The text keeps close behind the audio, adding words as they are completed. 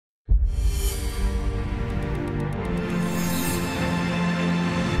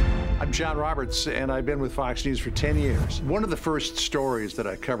I'm John Roberts, and I've been with Fox News for 10 years. One of the first stories that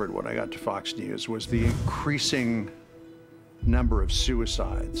I covered when I got to Fox News was the increasing number of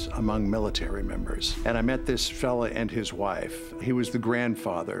suicides among military members. And I met this fella and his wife. He was the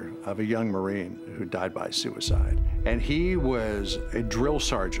grandfather of a young Marine who died by suicide. And he was a drill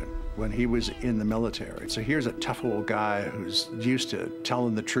sergeant when he was in the military. So here's a tough old guy who's used to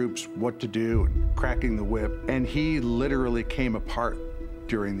telling the troops what to do and cracking the whip. And he literally came apart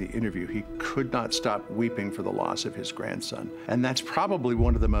during the interview. He could not stop weeping for the loss of his grandson. And that's probably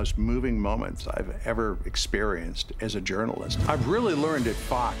one of the most moving moments I've ever experienced as a journalist. I've really learned at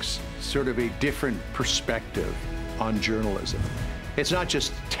Fox sort of a different perspective on journalism. It's not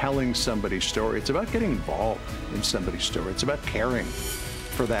just telling somebody's story, it's about getting involved in somebody's story. It's about caring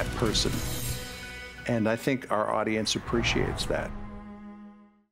for that person. And I think our audience appreciates that.